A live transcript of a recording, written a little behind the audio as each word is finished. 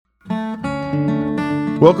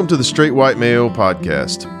Welcome to the Straight White Male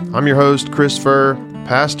Podcast. I'm your host, Chris Furr,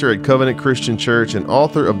 pastor at Covenant Christian Church and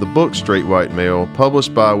author of the book Straight White Male,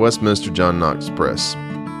 published by Westminster John Knox Press.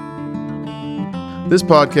 This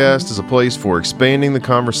podcast is a place for expanding the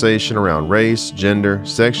conversation around race, gender,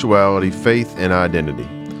 sexuality, faith, and identity.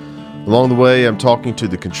 Along the way, I'm talking to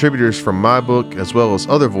the contributors from my book, as well as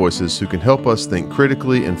other voices who can help us think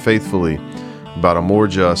critically and faithfully about a more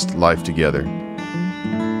just life together.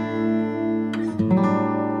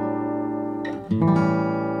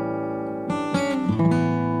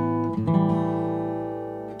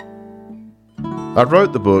 I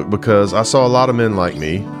wrote the book because I saw a lot of men like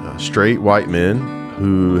me, straight white men,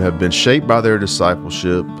 who have been shaped by their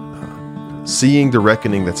discipleship, seeing the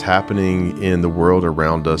reckoning that's happening in the world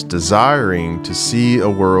around us, desiring to see a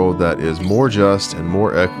world that is more just and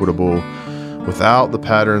more equitable without the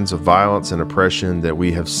patterns of violence and oppression that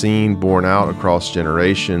we have seen borne out across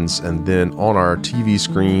generations and then on our TV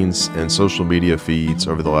screens and social media feeds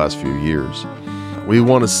over the last few years. We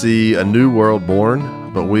want to see a new world born,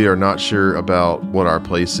 but we are not sure about what our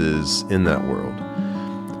place is in that world.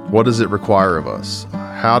 What does it require of us?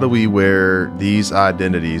 How do we wear these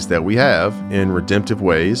identities that we have in redemptive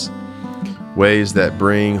ways that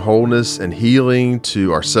bring wholeness and healing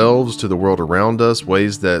to ourselves, to the world around us,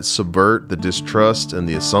 ways that subvert the distrust and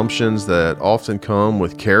the assumptions that often come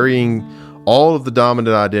with carrying all of the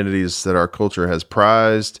dominant identities that our culture has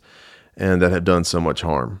prized and that have done so much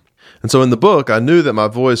harm. And so in the book, I knew that my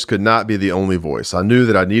voice could not be the only voice. I knew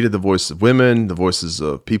that I needed the voice of women, the voices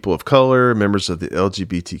of people of color, members of the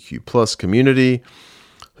LGBTQ plus community,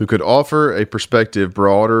 who could offer a perspective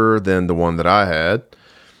broader than the one that I had,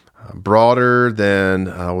 broader than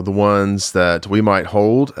the ones that we might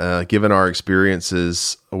hold, given our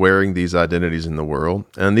experiences wearing these identities in the world.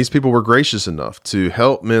 And these people were gracious enough to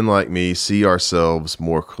help men like me see ourselves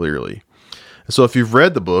more clearly. And so if you've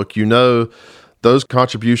read the book, you know those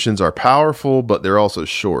contributions are powerful, but they're also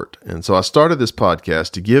short. And so I started this podcast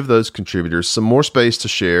to give those contributors some more space to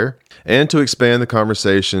share and to expand the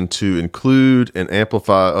conversation to include and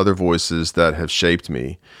amplify other voices that have shaped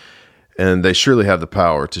me. And they surely have the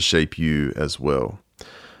power to shape you as well.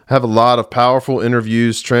 I have a lot of powerful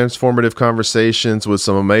interviews, transformative conversations with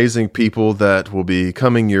some amazing people that will be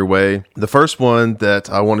coming your way. The first one that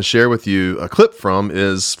I want to share with you a clip from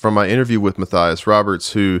is from my interview with Matthias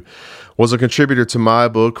Roberts, who was a contributor to my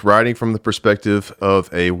book, writing from the perspective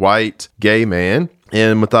of a white gay man.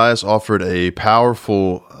 And Matthias offered a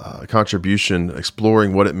powerful contribution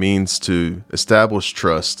exploring what it means to establish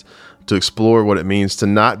trust, to explore what it means to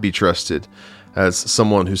not be trusted as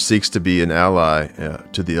someone who seeks to be an ally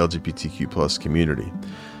to the LGBTQ plus community.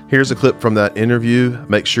 Here's a clip from that interview.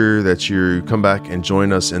 Make sure that you come back and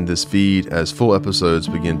join us in this feed as full episodes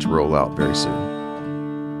begin to roll out very soon.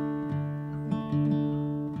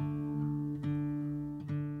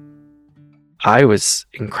 I was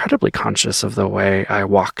incredibly conscious of the way I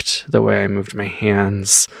walked, the way I moved my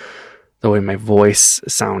hands, the way my voice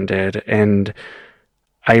sounded, and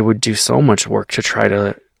I would do so much work to try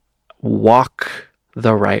to walk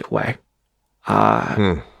the right way.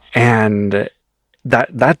 And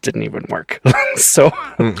that didn't even work. So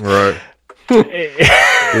right.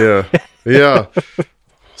 Yeah.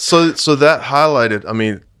 So that highlighted, I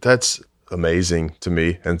mean, that's amazing to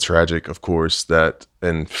me and tragic, of course, that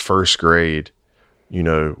in first grade,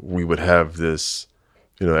 we would have this,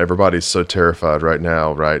 everybody's so terrified right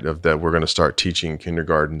now, right, of that we're going to start teaching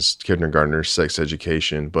kindergartners sex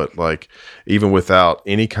education. But like, even without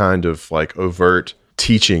any kind of like overt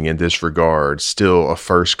teaching in this regard, still a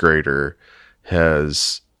first grader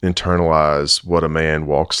has internalized what a man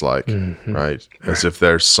walks like, right? As if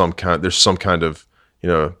there's some kind of,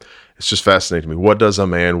 it's just fascinating to me. What does a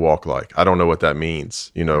man walk like? I don't know what that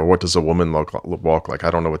means. What does a woman walk like? I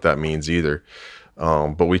don't know what that means either.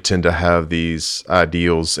 But we tend to have these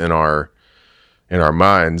ideals in our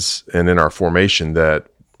minds and in our formation that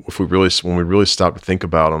when we really stop to think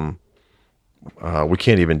about them, we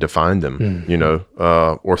can't even define them,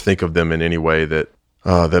 or think of them in any way that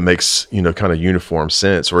makes, kind of uniform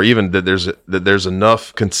sense, or even that there's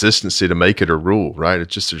enough consistency to make it a rule, right?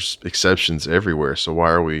 It's just, there's exceptions everywhere. So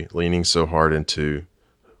why are we leaning so hard into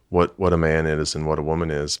what a man is and what a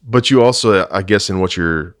woman is? But you also, I guess, in what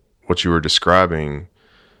you were describing,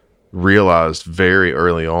 realized very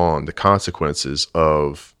early on the consequences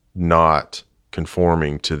of not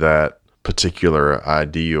conforming to that particular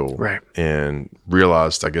ideal, right? And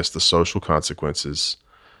realized, I guess, the social consequences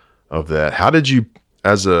of that. How did you,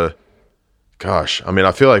 I feel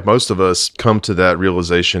like most of us come to that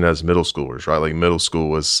realization as middle schoolers, right? Like middle school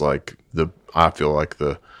was like the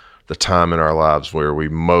the time in our lives where we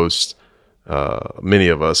many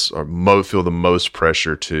of us feel the most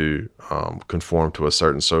pressure to conform to a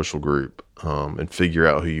certain social group and figure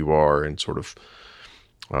out who you are and sort of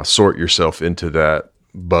sort yourself into that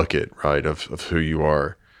bucket, right, of who you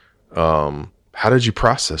are. How did you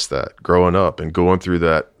process that growing up and going through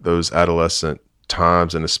those adolescent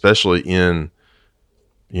times, and especially in,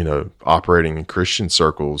 operating in Christian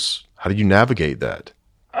circles? How do you navigate that?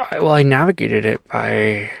 I navigated it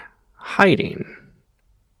by hiding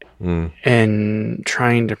and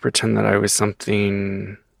trying to pretend that I was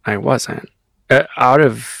something I wasn't, out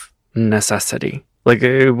of necessity. Like,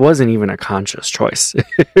 it wasn't even a conscious choice.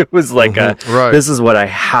 It was like this is what I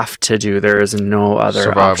have to do. There is no other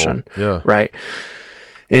survival option. Yeah. Right.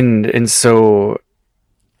 And so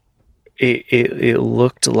it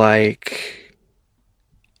looked like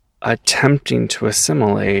attempting to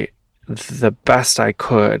assimilate the best I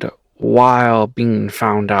could while being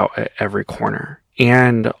found out at every corner.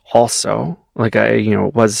 And also, like,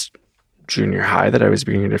 it was junior high that I was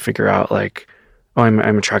beginning to figure out, like, oh,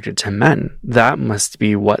 I'm attracted to men. That must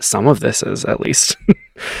be what some of this is, at least.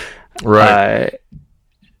 Right.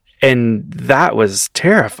 And that was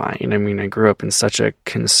terrifying. I mean, I grew up in such a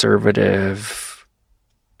conservative,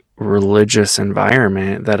 religious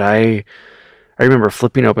environment that I remember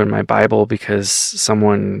flipping open my Bible because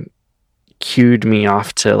someone cued me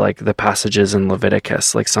off to, like, the passages in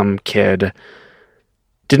Leviticus. Like, some kid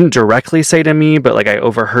didn't directly say to me, but, like, I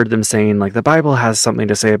overheard them saying, like, the Bible has something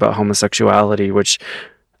to say about homosexuality, which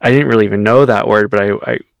I didn't really even know that word, but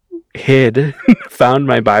I hid, found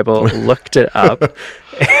my Bible, looked it up,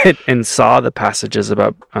 and saw the passages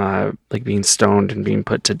about like being stoned and being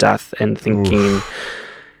put to death, and thinking,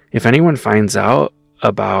 if anyone finds out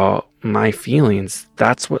about my feelings,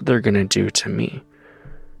 that's what they're going to do to me.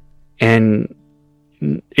 And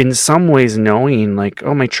in some ways knowing, like,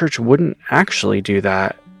 oh, my church wouldn't actually do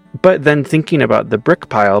that. But then thinking about the brick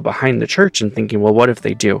pile behind the church and thinking, well, what if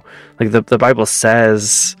they do? Like, the Bible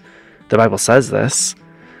says this.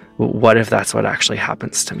 What if that's what actually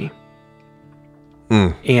happens to me?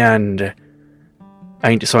 And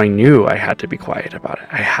so I knew I had to be quiet about it.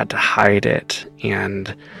 I had to hide it.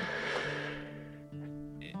 And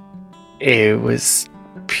it was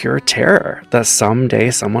pure terror that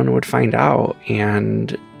someday someone would find out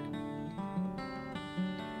and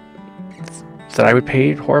that I would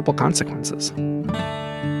pay horrible consequences.